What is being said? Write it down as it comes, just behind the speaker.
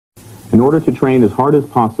In order to train as hard as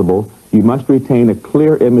possible, you must retain a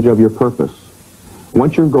clear image of your purpose.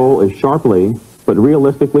 Once your goal is sharply but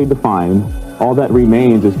realistically defined, all that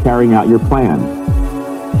remains is carrying out your plan.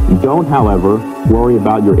 Don't, however, worry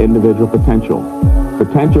about your individual potential.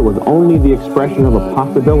 Potential is only the expression of a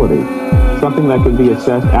possibility, something that can be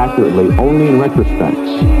assessed accurately only in retrospect.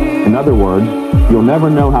 In other words, you'll never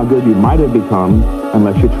know how good you might have become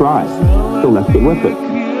unless you try. So let's get with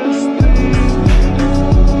it.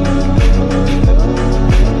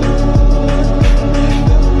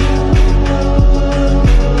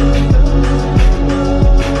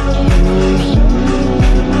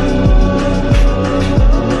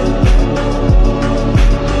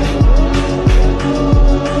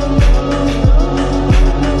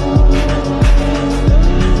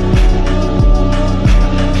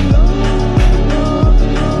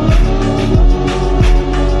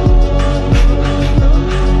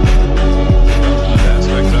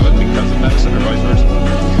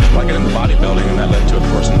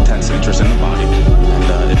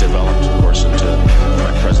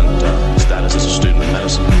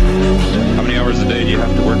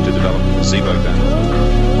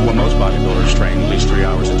 Well, most bodybuilders train at least 3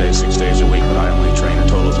 hours a day, 6 days a week, but